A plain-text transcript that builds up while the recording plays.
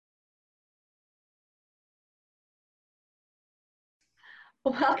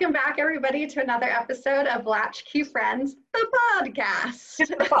Welcome back, everybody, to another episode of Latchkey Friends, the podcast.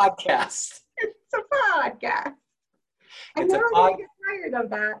 It's a podcast. It's a podcast. I'm It's a never going to get tired of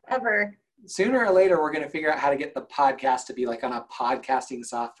that, ever. Sooner or later, we're going to figure out how to get the podcast to be like on a podcasting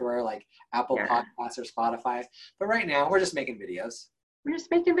software like Apple Podcasts or Spotify. But right now, we're just making videos. We're just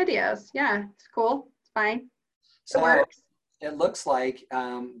making videos. Yeah, it's cool. It's fine. So it works. It looks like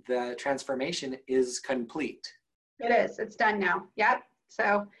the transformation is complete. It is. It's done now. Yep.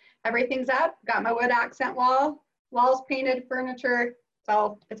 So everything's up. Got my wood accent walls painted, furniture.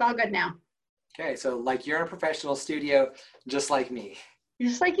 It's all good now. Okay, so like you're in a professional studio, just like me.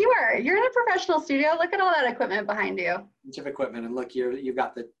 Just like you are. You're in a professional studio. Look at all that equipment behind you. Bunch of equipment, and look, you've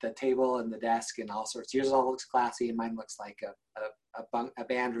got the table and the desk and all sorts. Yours all looks classy, and mine looks like a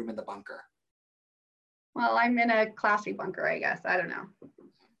band room in the bunker. Well, I'm in a classy bunker, I guess. I don't know.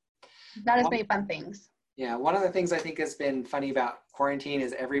 Not as many fun things. Yeah, one of the things I think has been funny about quarantine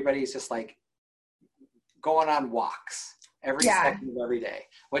is everybody's just like going on walks every second of every day.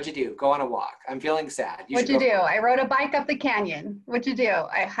 What'd you do? Go on a walk. I'm feeling sad. What'd you do? I rode a bike up the canyon. What'd you do?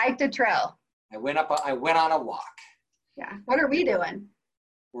 I hiked a trail. I went on a walk. Yeah. What are we doing?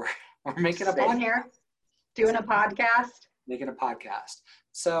 We're making a podcast. Here, doing a podcast. Making a podcast.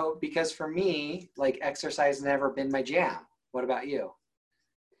 So, because for me, like exercise has never been my jam. What about you?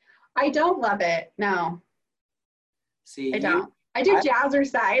 I don't love it. No. See, I don't. I do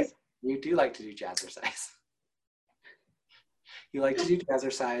jazzercise. You do like to do jazzercise. You like to do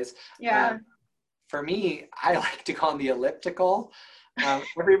jazzercise. Yeah. For me, I like to go on the elliptical.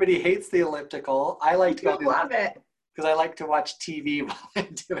 Everybody hates the elliptical. I like to go on the love it because I like to watch TV while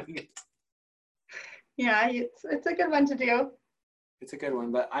I'm doing it. Yeah, it's a good one to do. It's a good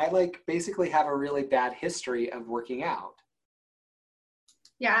one, but I basically have a really bad history of working out.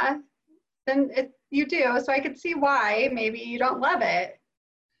 Yeah, then you do. So I could see why maybe you don't love it.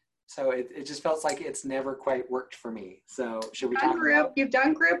 So it just felt like it's never quite worked for me. So should we talk about? You've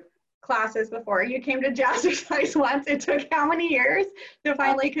done group classes before. You came to jazzercise once. It took how many years to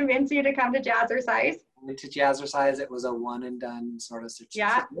finally convince you to come to jazzercise? I went to jazzercise. It was a one and done sort of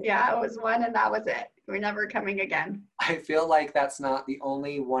situation. Yeah, it was one and that was it. We're never coming again. I feel like that's not the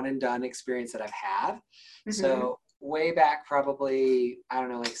only one and done experience that I've had. Mm-hmm. So way back probably, I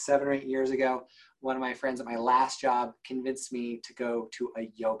don't know, like 7 or 8 years ago, one of my friends at my last job convinced me to go to a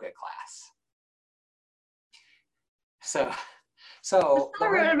yoga class. So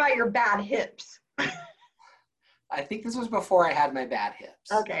tell me about your bad hips. I think this was before I had my bad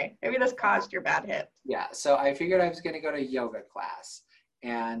hips. Okay, maybe this caused your bad hips. Yeah, so I figured I was going to go to yoga class.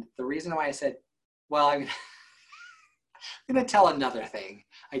 And the reason why I said, well, I'm going to tell another thing.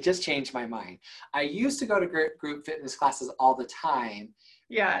 I just changed my mind. I used to go to group fitness classes all the time.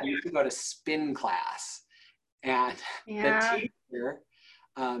 Yeah. I used to go to spin class. And the teacher,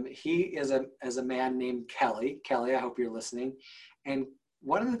 he is a man named Kelly. Kelly, I hope you're listening. And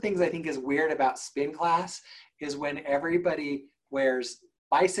one of the things I think is weird about spin class is when everybody wears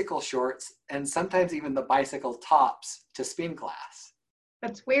bicycle shorts and sometimes even the bicycle tops to spin class.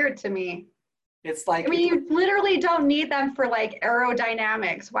 That's weird to me. It's like, I mean, you literally don't need them for like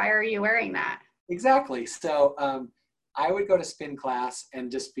aerodynamics. Why are you wearing that? Exactly. So I would go to spin class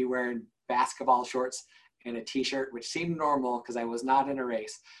and just be wearing basketball shorts and a t-shirt, which seemed normal because I was not in a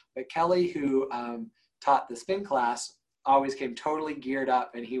race. But Kelly, who taught the spin class, always came totally geared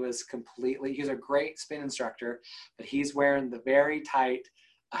up, and he's a great spin instructor, but he's wearing the very tight,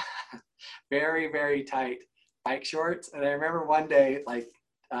 very, very tight bike shorts. And I remember one day,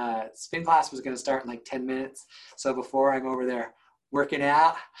 spin class was going to start in like 10 minutes. So before I'm over there working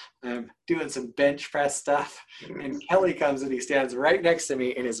out, I'm doing some bench press stuff, and Kelly comes and he stands right next to me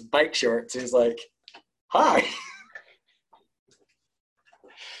in his bike shorts. He's like, hi.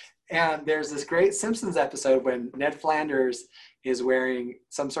 And there's this great Simpsons episode when Ned Flanders is wearing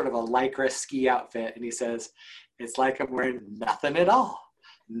some sort of a Lycra ski outfit, and he says, it's like I'm wearing nothing at all.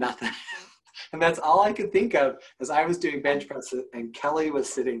 Nothing. And that's all I could think of as I was doing bench press, and Kelly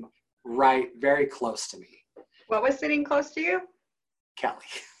was sitting very close to me. What was sitting close to you? Kelly.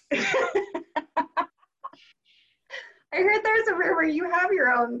 I heard there's a rumor you have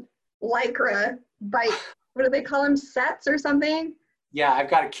your own Lycra bike. What do they call them? Sets or something? Yeah, I've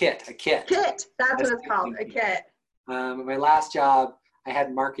got a kit. Kit. That's what it's called, a kit. My last job, I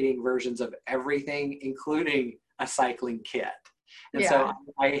had marketing versions of everything, including a cycling kit. And so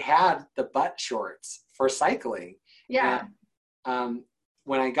I had the butt shorts for cycling. Yeah. And,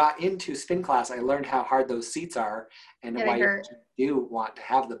 when I got into spin class, I learned how hard those seats are and why you do want to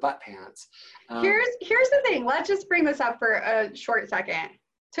have the butt pants. Here's the thing. Let's just bring this up for a short second.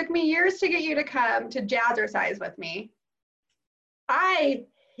 Took me years to get you to come to jazzercise with me. I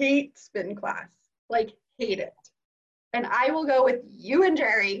hate spin class, like hate it. And I will go with you and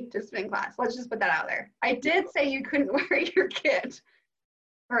Jerry to spin class. Let's just put that out there. I did say you couldn't wear your kit,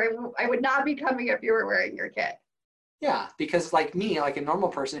 or I would not be coming if you were wearing your kit. Yeah, because like me, like a normal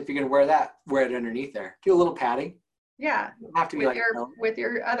person, if you're gonna wear that, wear it underneath there. Do a little padding. Yeah, You don't have to be with like with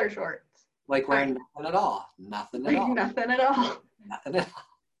your other shorts. like wearing Fine. nothing at all. Nothing at Like all. nothing at all. Nothing at all.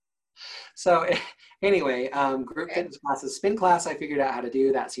 So anyway, group Okay. fitness classes, spin class, I figured out how to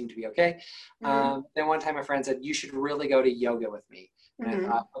do. That seemed to be okay. Mhm. Then one time a friend said, you should really go to yoga with me. And I Mhm.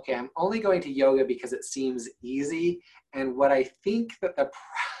 thought, okay, I'm only going to yoga because it seems easy. And what I think that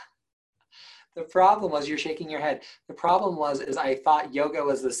the problem was, you're shaking your head. The problem is I thought yoga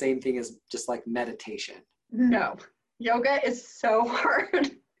was the same thing as just like meditation. No, yoga is so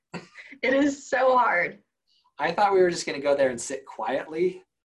hard. It is so hard. I thought we were just going to go there and sit quietly.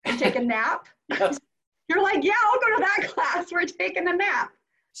 And take a nap. Yes. You're like, yeah, I'll go to that class. We're taking a nap.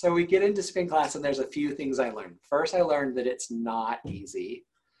 So we get into spin class and there's a few things I learned. First, I learned that it's not easy.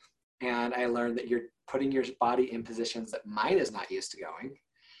 And I learned that you're putting your body in positions that mine is not used to going.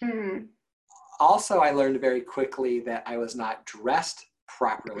 Hmm. Also, I learned very quickly that I was not dressed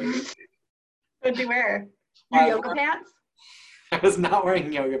properly. What'd you wear? Your yoga pants? I was not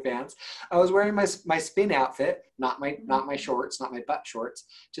wearing yoga pants. I was wearing my spin outfit, not my shorts, not my butt shorts,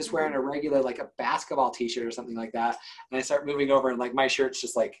 just wearing a regular, like a basketball t-shirt or something like that. And I start moving over and like my shirt's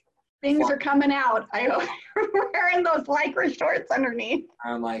just like, Things are coming out. I'm wearing those lycra shorts underneath.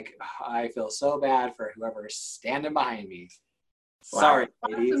 I'm like, I feel so bad for whoever's standing behind me. Sorry,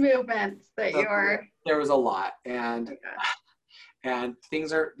 Lots ladies. of movements that you're. There was a lot. And Okay. and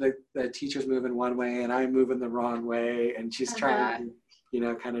things are, the teacher's moving one way and I'm moving the wrong way, and she's trying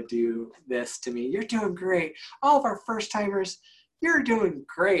to, kind of do this to me. You're doing great. All of our first timers, you're doing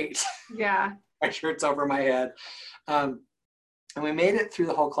great. Yeah. My shirt's over my head. And we made it through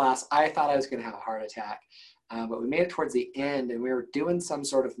the whole class. I thought I was going to have a heart attack, but we made it towards the end, and we were doing some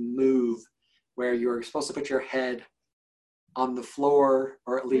sort of move where you were supposed to put your head on the floor,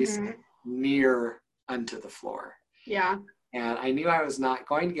 or at least near unto the floor. Yeah. And I knew I was not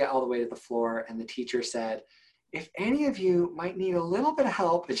going to get all the way to the floor. And the teacher said, if any of you might need a little bit of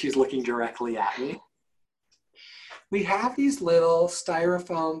help, and she's looking directly at me, we have these little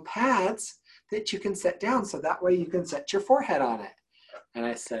styrofoam pads that you can set down. So that way you can set your forehead on it. And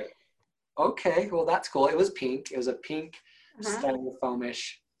I said, okay, well, that's cool. It was pink. It was a pink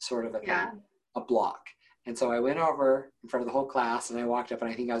styrofoamish sort of a thing, a block. And so I went over in front of the whole class and I walked up, and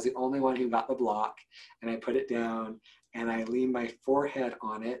I think I was the only one who got the block, and I put it down and I leaned my forehead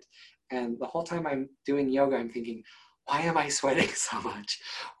on it. And the whole time I'm doing yoga, I'm thinking, why am I sweating so much?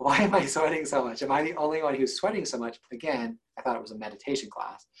 Why am I sweating so much? Am I the only one who's sweating so much? Again, I thought it was a meditation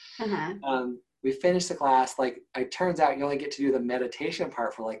class. We finished the class. Like, it turns out you only get to do the meditation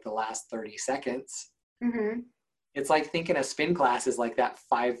part for like the last 30 seconds. It's like thinking a spin class is like that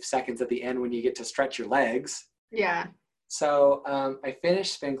 5 seconds at the end when you get to stretch your legs. Yeah. So I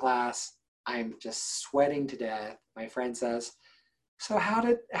finished spin class. I'm just sweating to death. My friend says, so how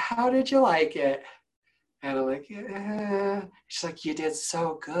did you like it? And I'm like, yeah. She's like, you did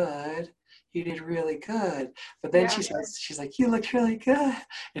so good. You did really good. But then she says, she's like, you looked really good.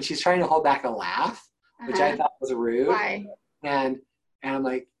 And she's trying to hold back a laugh, which I thought was rude. Why? And I'm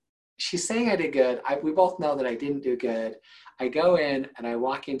like, she's saying I did good. We both know that I didn't do good. I go in and I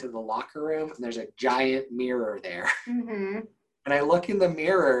walk into the locker room, and there's a giant mirror there. And I look in the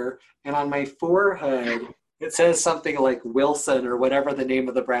mirror, and on my forehead, it says something like Wilson or whatever the name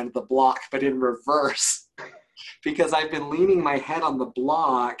of the brand of the block, but in reverse. Because I've been leaning my head on the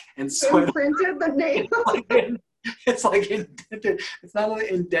block and sweating. Printed the name. It's like indented. It's not only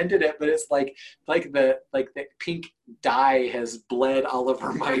indented it, but it's like the pink dye has bled all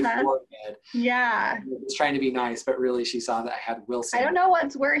over my forehead. Yeah. It's trying to be nice, but really she saw that I had Wilson. I don't know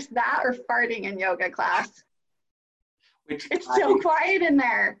what's worse, that or farting in yoga class. Which it's so quiet in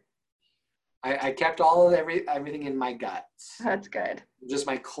there. I kept all of everything in my guts. That's good. Just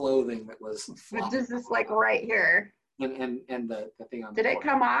my clothing that was This is like right here. And the thing on Did the it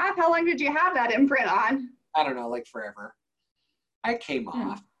come off? How long did you have that imprint on? I don't know, like forever. I came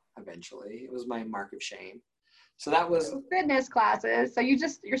off eventually. It was my mark of shame. So that was fitness classes. So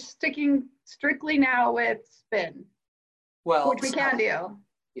you're sticking strictly now with spin. Well, which we can do.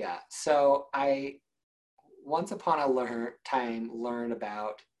 Yeah. So I once upon a time learned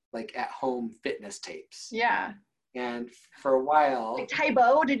about like at home fitness tapes. Yeah. And for a while. Like Tae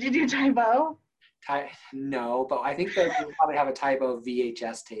Bo? Did you do Tae Bo? No, but I think that we probably have a Tae Bo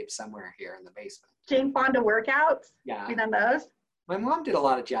VHS tape somewhere here in the basement. Jane Fonda workouts? Yeah. You done those? My mom did a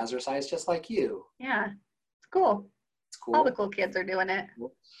lot of jazzercise just like you. Yeah. It's cool. It's cool. All the cool kids are doing it.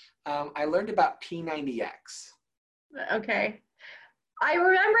 I learned about P90X. Okay. I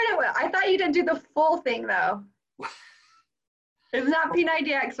remembered it. I thought you didn't do the full thing though. It's not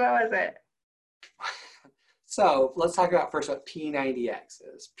P90X. What was it? So let's talk about first what P90X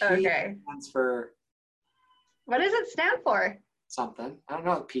is. P Okay. stands for What does it stand for? something. I don't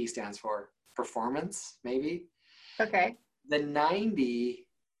know what P stands for. Performance, maybe. Okay. The 90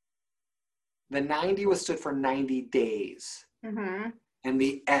 was stood for 90 days. Mm-hmm. And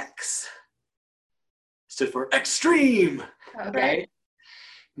the X stood for extreme. Okay. Right?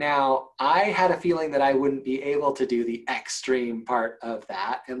 Now, I had a feeling that I wouldn't be able to do the extreme part of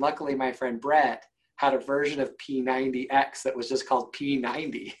that. And luckily, my friend Brett had a version of P90X that was just called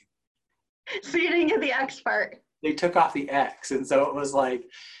P90. So you didn't get the X part. They took off the X. And so it was like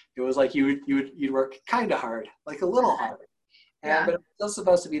you'd work kind of hard, like a little hard. Yeah. But it was still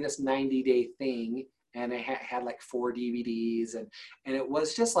supposed to be this 90-day thing. And I had like 4 DVDs, and it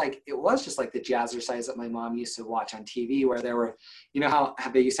was just like the jazzercise that my mom used to watch on TV, where there were, you know how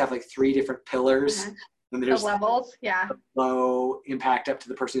they used to have like 3 different pillars, and there's the levels, yeah. Low impact up to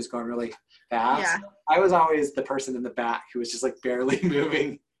the person who's going really fast. Yeah. I was always the person in the back who was just like barely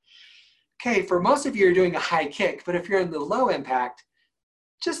moving. Okay, for most of you, you're doing a high kick, but if you're in the low impact,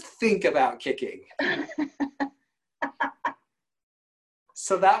 just think about kicking.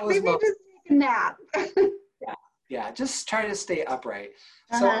 So that was Maybe just take a nap. Yeah, just try to stay upright.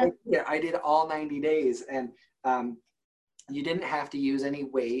 So I did all 90 days, and you didn't have to use any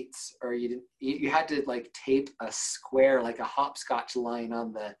weights, or you had to like tape a square, like a hopscotch line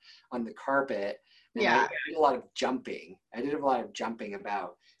on the carpet. And I did a lot of jumping. I did a lot of jumping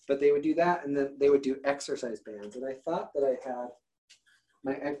about, but they would do that, and then they would do exercise bands. And I thought that I had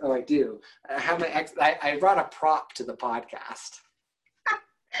I do. I have I brought a prop to the podcast.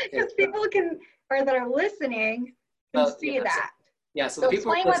 Because people that are listening can see that. Yeah, so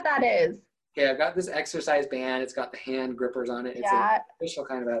people explain what that is. Okay, I've got this exercise band. It's got the hand grippers on it. It's an official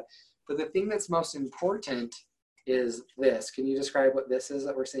kind of but the thing that's most important is this. Can you describe what this is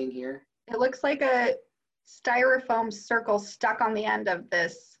that we're seeing here? It looks like a styrofoam circle stuck on the end of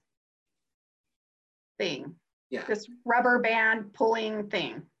this thing. Yeah. This rubber band pulling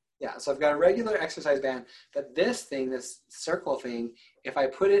thing. Yeah, so I've got a regular exercise band, but this thing, this circle thing, if I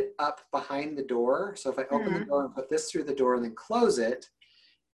put it up behind the door, so if I open the door and put this through the door and then close it,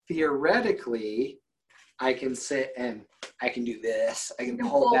 theoretically, I can sit and I can do this. I can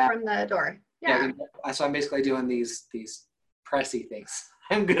pull back from the door. Yeah. So I'm basically doing these pressy things.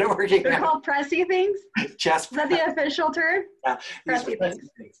 I'm good at working. They're called pressy things? Chest. Is that the official term? Yeah. Pressy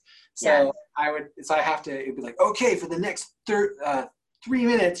things. So I have to, it'd be like, okay, for the next 3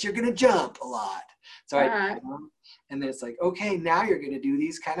 minutes, you're going to jump a lot. So and then it's like, okay, now you're going to do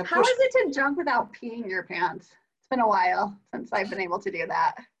these kind of How is it to jump without peeing your pants? It's been a while since I've been able to do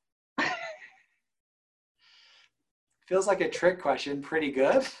that. Feels like a trick question. Pretty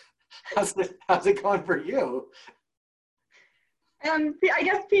good. How's it going for you? I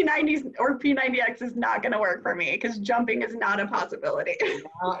guess P90 or P90X is not going to work for me because jumping is not a possibility.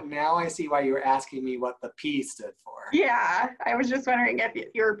 Now I see why you were asking me what the P stood for. Yeah, I was just wondering if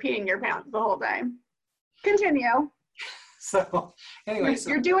you were peeing your pants the whole time. Continue. So anyway,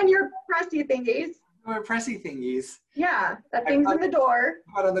 you're doing your pressy thingies. Doing pressy thingies. Yeah, that thing's in the door.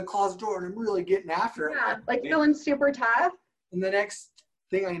 Out on the closet door, and I'm really getting after it. Yeah, like feeling super tough. And the next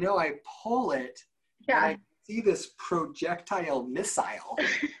thing I know, I pull it. Yeah. And I see this projectile missile.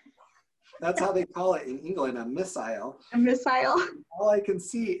 That's how they call it in England, a missile. A missile. All I can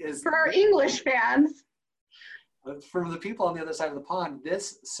see is... For our English fans. For the people on the other side of the pond,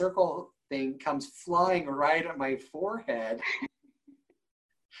 this circle thing comes flying right at my forehead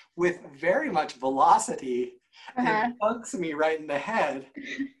with very much velocity and bunks me right in the head.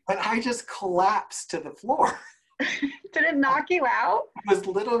 And I just collapsed to the floor. Did it knock you out? I was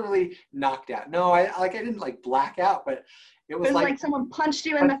literally knocked out. No, I didn't like black out, but it was like someone punched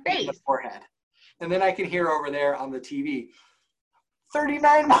you in the face. The forehead. And then I can hear over there on the TV,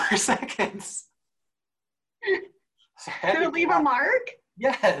 39 more seconds. Did it leave a mark?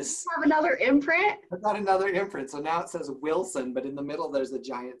 Yes. Have another imprint? I got another imprint. So now it says Wilson, but in the middle there's a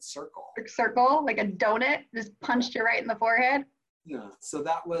giant circle. A circle, like a donut, just punched you right in the forehead? Yeah. So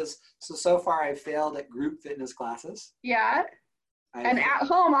that was, so far I failed at group fitness classes. Yeah. And at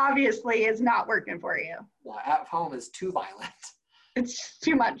home, obviously, is not working for you. Yeah, at home is too violent. It's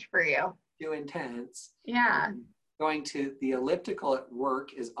too much for you. Too intense. Yeah. Going to the elliptical at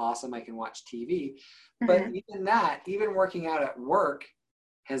work is awesome. I can watch TV. But even working out at work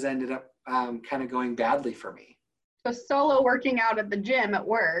has ended up kind of going badly for me. So solo working out at the gym at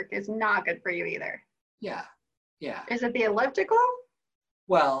work is not good for you either. Yeah. Yeah. Is it the elliptical?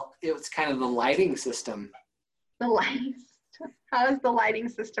 Well, it was kind of the lighting system. The lighting system. How has the lighting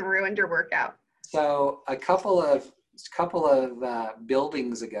system ruined your workout? So a couple of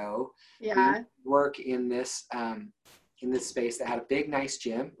buildings ago, Yeah. we work in this space that had a big, nice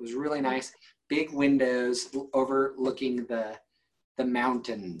gym. It was really nice, big windows overlooking the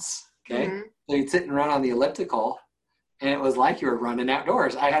mountains. Okay, Mm-hmm. so you'd sit and run on the elliptical, and it was like you were running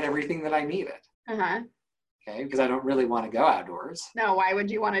outdoors. I had everything that I needed. Uh-huh. Okay, because I don't really want to go outdoors. No, why would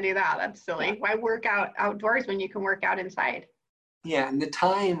you want to do that? That's silly. Yeah. Why work out outdoors when you can work out inside? Yeah, and the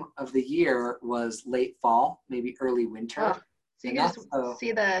time of the year was late fall, maybe early winter. Oh, so you can just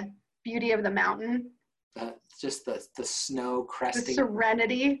see the beauty of the mountain. Just the snow cresting. The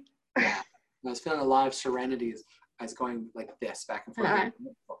serenity. Yeah, I was feeling a lot of serenity as I was going like this back and forth. Uh-huh.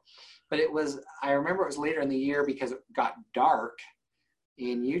 But I remember it was later in the year because it got dark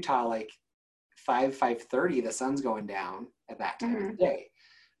in Utah, like 5:30, the sun's going down at that time of the day.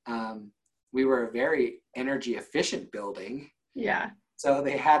 We were a very energy efficient building. Yeah. So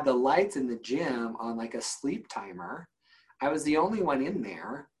they had the lights in the gym on like a sleep timer. I was the only one in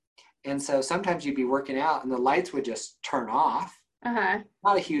there. And so sometimes you'd be working out and the lights would just turn off. Uh-huh.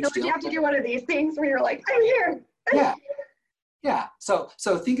 Not a huge so deal. You have to do one of these things where you're like, I'm here. Yeah. Yeah. So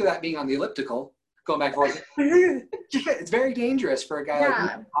think of that being on the elliptical, going back and forth. It's very dangerous for a guy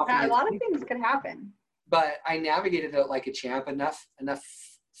like me. Yeah, a lot of things could happen. But I navigated it like a champ, enough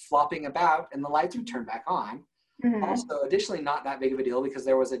flopping about, and the lights would turn back on. Mm-hmm. Also, additionally, not that big of a deal because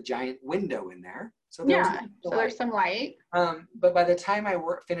there was a giant window in there. So there's some light. But by the time I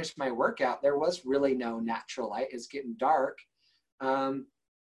finished my workout, there was really no natural light. It's getting dark. I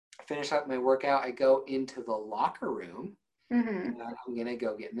finish up my workout. I go into the locker room. Mm-hmm. And I'm going to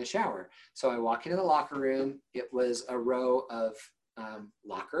go get in the shower. So I walk into the locker room. It was a row of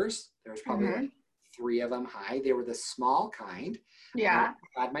lockers. There was probably like 3 of them high. They were the small kind. Yeah.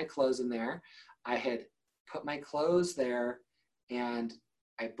 I had my clothes in there. I had put my clothes there, and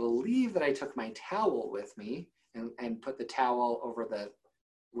I believe that I took my towel with me and put the towel over the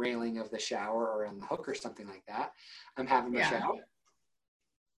railing of the shower or on the hook or something like that. I'm having my shower,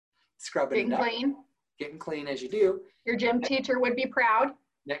 scrubbing it up, getting clean as you do. Your gym teacher would be proud.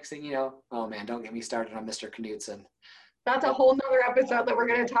 Next thing you know, oh man, don't get me started on Mr. Knudsen. That's a whole nother episode that we're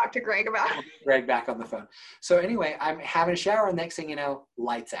going to talk to Greg about. Greg back on the phone. So anyway, I'm having a shower, and next thing you know,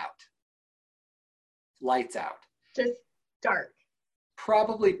 lights out. Lights out. Just dark.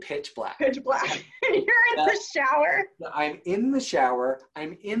 Probably pitch black. Pitch black. You're in the shower. I'm in the shower.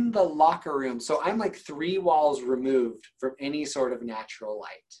 I'm in the locker room. So I'm like 3 walls removed from any sort of natural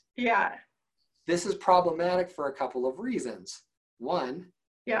light. Yeah. This is problematic for a couple of reasons. One,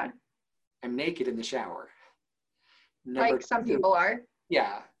 I'm naked in the shower. Like some people are.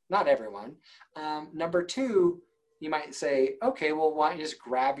 Yeah, not everyone. Number 2, you might say, okay, well, why don't you just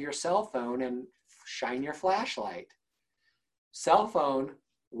grab your cell phone and shine your flashlight? Cell phone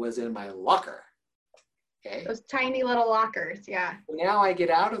was in my locker. Okay. Those tiny little lockers, yeah. Now I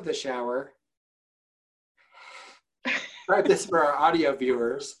get out of the shower. Try this for our audio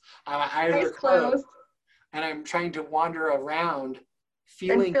viewers. Eyes closed. And I'm trying to wander around,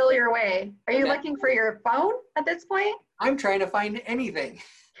 and feel your way. Are you looking for your phone at this point? I'm trying to find anything.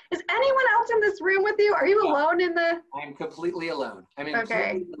 Is anyone else in this room with you? Are you alone in the? I'm completely alone. I'm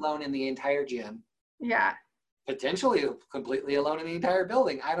completely alone in the entire gym. Yeah. Potentially completely alone in the entire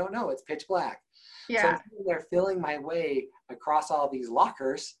building. I don't know. It's pitch black. Yeah. So they're feeling my way across all these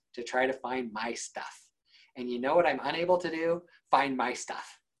lockers to try to find my stuff. And you know what I'm unable to do? Find my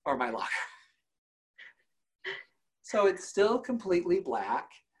stuff or my locker. So it's still completely black.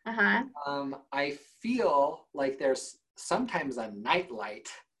 Uh-huh. I feel like there's sometimes a night light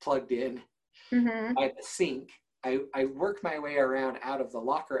plugged in by the sink. I work my way around out of the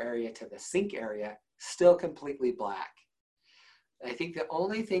locker area to the sink area, still completely black. I think the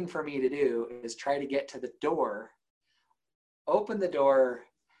only thing for me to do is try to get to the door, open the door,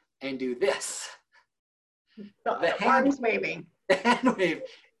 and do this. The arms waving. The hand wave.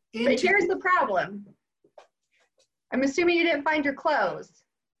 But here's the problem. I'm assuming you didn't find your clothes.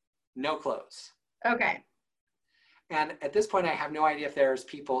 No clothes. Okay. And at this point, I have no idea if there's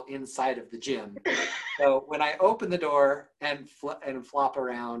people inside of the gym. So when I open the door and flop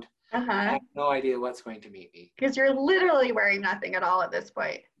around, I have no idea what's going to meet me. Because you're literally wearing nothing at all at this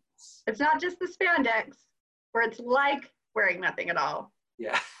point. It's not just the spandex, where it's like wearing nothing at all.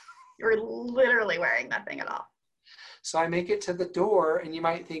 Yeah. You're literally wearing nothing at all. So I make it to the door, and you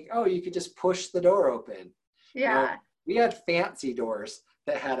might think, oh, you could just push the door open. Yeah. Well, we had fancy doors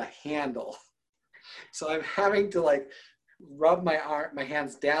that had a handle. So I'm having to like rub my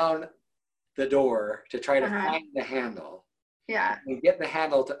hands down the door to try to Uh-huh. find the handle. Yeah. And get the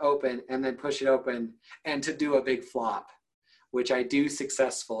handle to open and then push it open and to do a big flop, which I do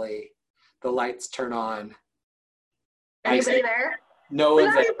successfully. The lights turn on. Anybody there? No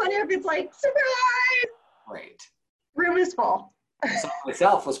Wouldn't one's that be funny if it's like, surprise! right. Room is full. So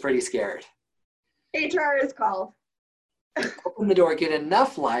myself was pretty scared. HR is called. Open the door, get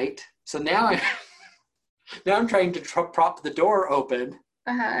enough light. So now I'm trying to prop the door open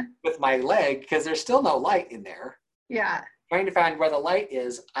Uh-huh. with my leg because there's still no light in there. Yeah. Trying to find where the light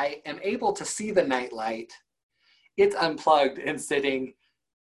is. I am able to see the night light. It's unplugged and sitting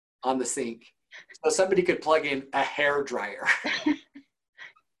on the sink. So somebody could plug in a hair dryer.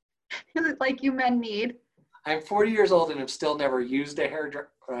 Is it like you men need? I'm 40 years old and have still never used a hair dryer.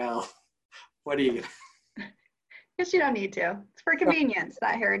 Well, what do you? Guess you don't need to. It's for convenience,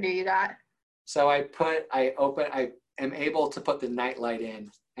 that hairdo you got. So I am able to put the night light in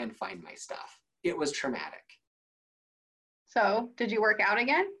and find my stuff. It was traumatic. So, did you work out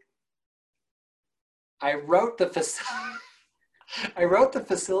again? I wrote the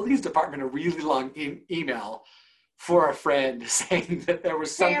facilities department a really long email for a friend saying that there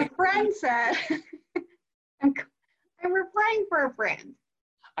was something. Hey, a friend said, I'm replying for a friend.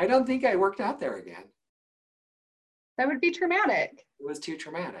 I don't think I worked out there again. That would be traumatic. It was too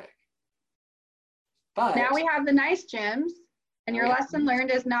traumatic. But now we have the nice gyms, and your lesson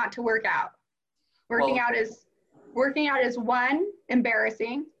learned is not to work out. Working out is 1,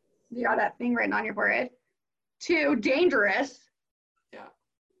 embarrassing. You got that thing written on your forehead. 2, dangerous. Yeah.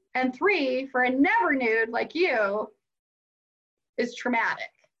 And 3, for a never nude like you, is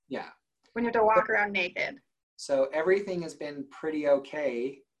traumatic. Yeah. When you have to walk around naked. So everything has been pretty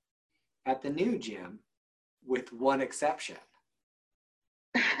okay at the new gym, with one exception.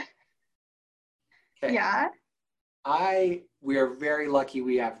 Okay. Yeah. We are very lucky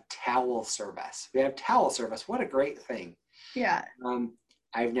we have towel service. What a great thing. Yeah.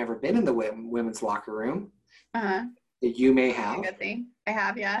 I've never been in the women's locker room. Uh-huh. That you may have. Good thing. I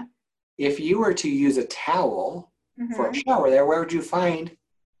have, yeah. If you were to use a towel for a shower there, where would you find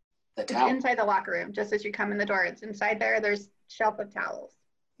the towel? It's inside the locker room, just as you come in the door. It's inside there. There's a shelf of towels.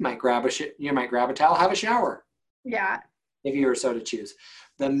 You might grab a towel, have a shower. Yeah. If you were so to choose.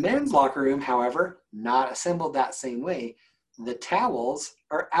 The men's locker room, however, not assembled that same way. The towels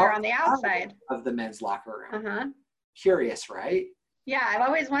are out on the outside of the men's locker room. Uh-huh. Curious, right? Yeah, I've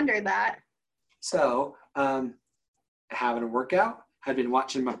always wondered that. So, having a workout, had been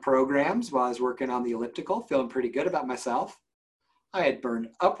watching my programs while I was working on the elliptical, feeling pretty good about myself. I had burned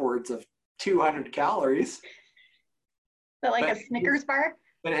upwards of 200 calories. Is that like a Snickers bar?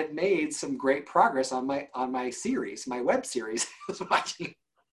 But had made some great progress on my series, my web series I was watching.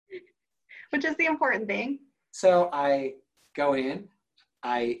 Which is the important thing. So I go in,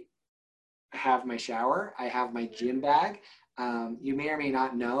 I have my shower, I have my gym bag. You may or may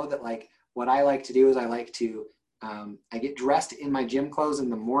not know that, like, what I like to do is I get dressed in my gym clothes in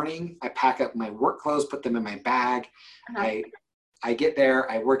the morning. I pack up my work clothes, put them in my bag. Uh-huh. I get there,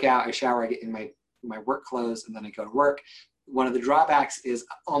 I work out, I shower, I get in my work clothes, and then I go to work. One of the drawbacks is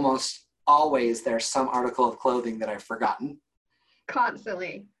almost always there's some article of clothing that I've forgotten.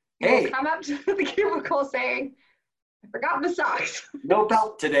 Constantly. Hey. We'll come up to the cubicle saying, I forgot my socks. No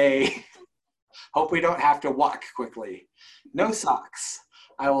belt today. Hope we don't have to walk quickly. No socks.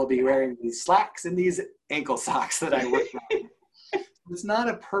 I will be wearing these slacks and these ankle socks that I work on. It's not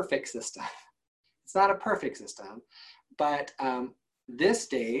a perfect system. But this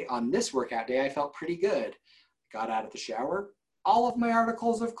day, on this workout day, I felt pretty good. Got out of the shower. All of my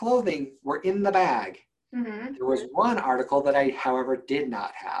articles of clothing were in the bag. Mm-hmm. There was one article that I, however, did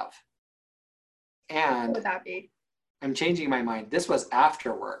not have. And what would that be? I'm changing my mind. This was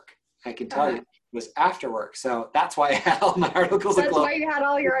after work. I can tell you, it was after work. So that's why I had all my articles of clothing. That's why you had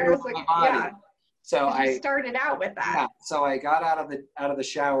all your articles of clothing. Yeah. So I started out with that. Yeah. So I got out of the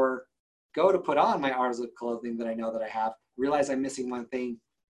shower, go to put on my articles of clothing that I know that I have, realize I'm missing one thing,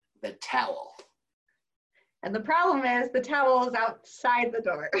 the towel. And the problem is the towel is outside the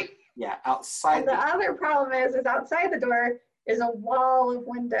door. Yeah, outside. And the other problem is outside the door is a wall of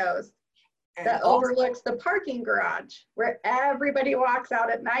windows that overlooks the parking garage where everybody walks out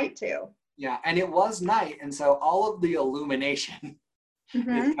at night to. Yeah, and it was night, and so all of the illumination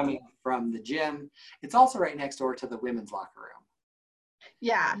is coming from the gym. It's also right next door to the women's locker room.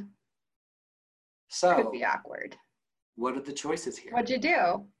 Yeah. So could be awkward. What are the choices here? What'd you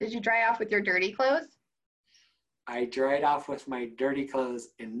do? Did you dry off with your dirty clothes? I dried off with my dirty clothes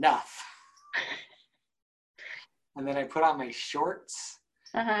enough. And then I put on my shorts.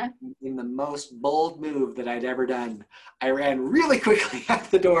 In the most bold move that I'd ever done. I ran really quickly out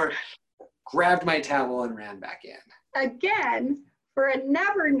the door, grabbed my towel and ran back in. Again, for a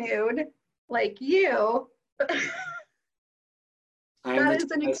never nude like you, that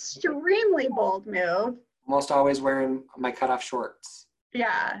is an extremely bold move. Almost always wearing my cutoff shorts.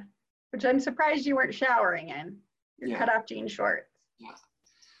 Yeah, which I'm surprised you weren't showering in. Your cutoff jean shorts. Yeah.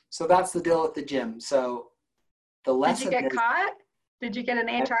 So that's the deal at the gym. So the lesson. Did you get caught? Did you get an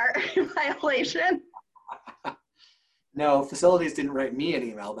HR violation? No, facilities didn't write me an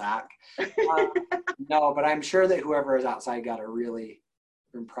email back. No, but I'm sure that whoever is outside got a really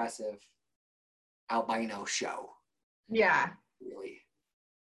impressive albino show. Yeah. Really.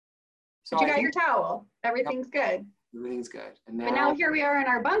 So but you got your towel. Everything's good. Everything's good. And now here we are in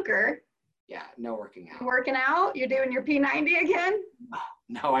our bunker. Yeah, no working out. You working out? You're doing your P90 again?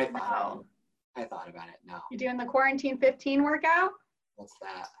 No, I thought about it. No. You doing the quarantine 15 workout? What's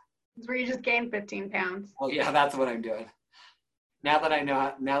that? It's where you just gain 15 pounds. Oh yeah, that's what I'm doing. Now that I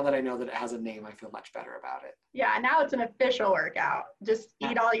know that it has a name, I feel much better about it. Yeah, now it's an official workout. Just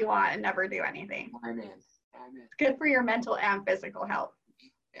eat all you want and never do anything. I'm in. It's good for your mental and physical health.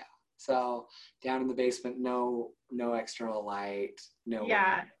 Yeah. So down in the basement, no external light, no.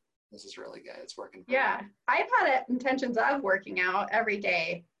 Yeah. This is really good. It's working. Yeah, I've had intentions of working out every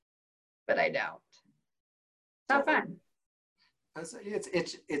day, but I don't. It's not fun.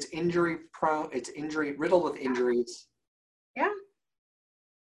 It's injury prone. It's injury riddled with injuries. Yeah.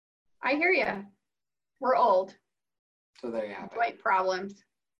 I hear you. We're old. So there you have it. Joint problems.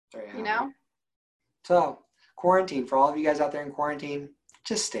 There you have you know? it. So quarantine, for all of you guys out there in quarantine,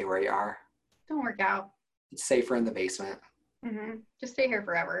 just stay where you are. Don't work out. It's safer in the basement. Mm-hmm. Just stay here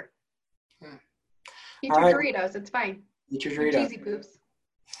forever. Eat all your right. Doritos. It's fine. Eat your Doritos. Cheesy poops.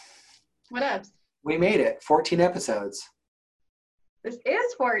 What else? We made it. 14 episodes. This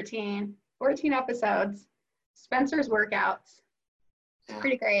is 14. 14 episodes. Spencer's workouts. It's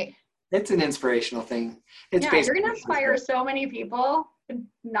pretty great. It's an inspirational thing. It's you're going to inspire so many people to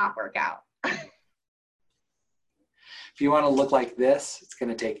not work out. If you want to look like this, it's going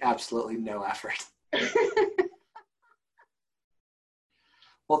to take absolutely no effort.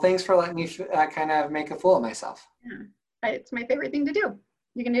 Well, thanks for letting me kind of make a fool of myself. Yeah. It's my favorite thing to do.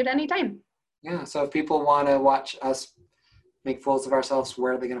 You can do it anytime. Yeah. So if people want to watch us make fools of ourselves,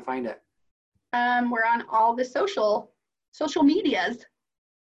 where are they going to find it? We're on all the social medias.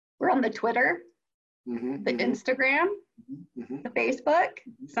 We're on the Twitter, the Instagram, the Facebook,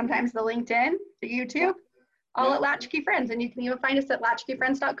 sometimes the LinkedIn, the YouTube, all at Latchkey Friends. And you can even find us at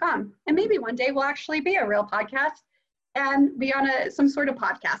latchkeyfriends.com. And maybe one day we'll actually be a real podcast and be on some sort of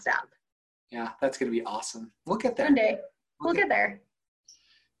podcast app. Yeah, that's going to be awesome. We'll get there. One day. We'll get there.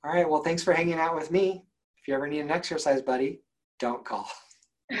 All right. Well, thanks for hanging out with me. If you ever need an exercise buddy, don't call.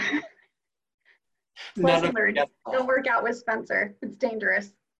 Lesson learned. Don't work out with Spencer. It's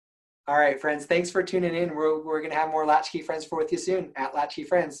dangerous. All right, friends. Thanks for tuning in. We're going to have more Latchkey Friends with you soon at Latchkey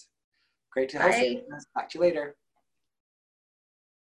Friends. Great to host you. Talk to you later.